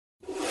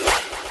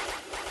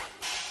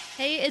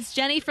Hey, it's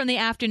Jenny from the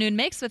Afternoon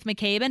Mix with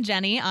McCabe and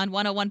Jenny on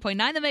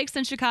 101.9 The Mix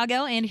in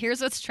Chicago, and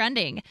here's what's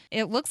trending.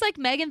 It looks like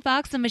Megan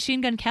Fox and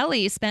Machine Gun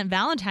Kelly spent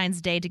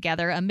Valentine's Day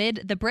together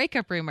amid the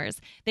breakup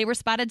rumors. They were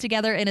spotted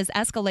together in his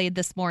Escalade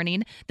this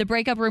morning. The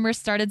breakup rumors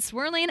started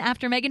swirling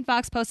after Megan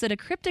Fox posted a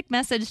cryptic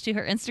message to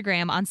her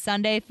Instagram on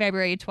Sunday,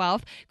 February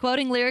 12th,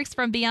 quoting lyrics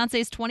from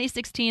Beyoncé's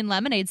 2016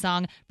 Lemonade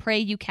song, Pray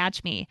You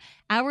Catch Me.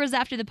 Hours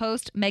after the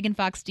post, Megan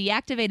Fox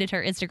deactivated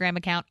her Instagram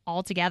account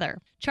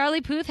altogether.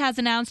 Charlie Puth has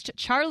announced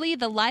Charlie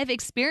the Live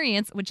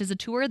Experience, which is a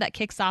tour that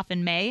kicks off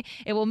in May.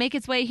 It will make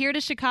its way here to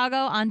Chicago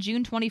on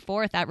June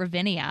 24th at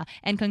Ravinia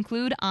and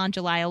conclude on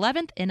July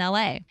 11th in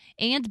LA.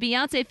 And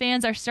Beyoncé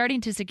fans are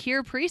starting to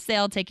secure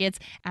pre-sale tickets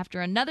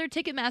after another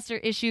Ticketmaster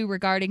issue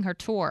regarding her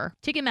tour.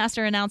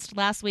 Ticketmaster announced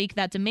last week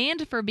that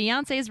demand for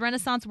Beyoncé's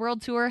Renaissance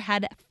World Tour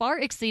had far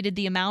exceeded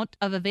the amount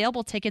of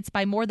available tickets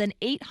by more than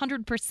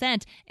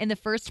 800% in the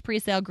first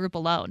pre-sale group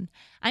alone.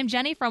 I'm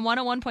Jenny from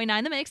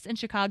 101.9 The Mix in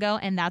Chicago,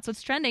 and that's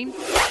what's trending.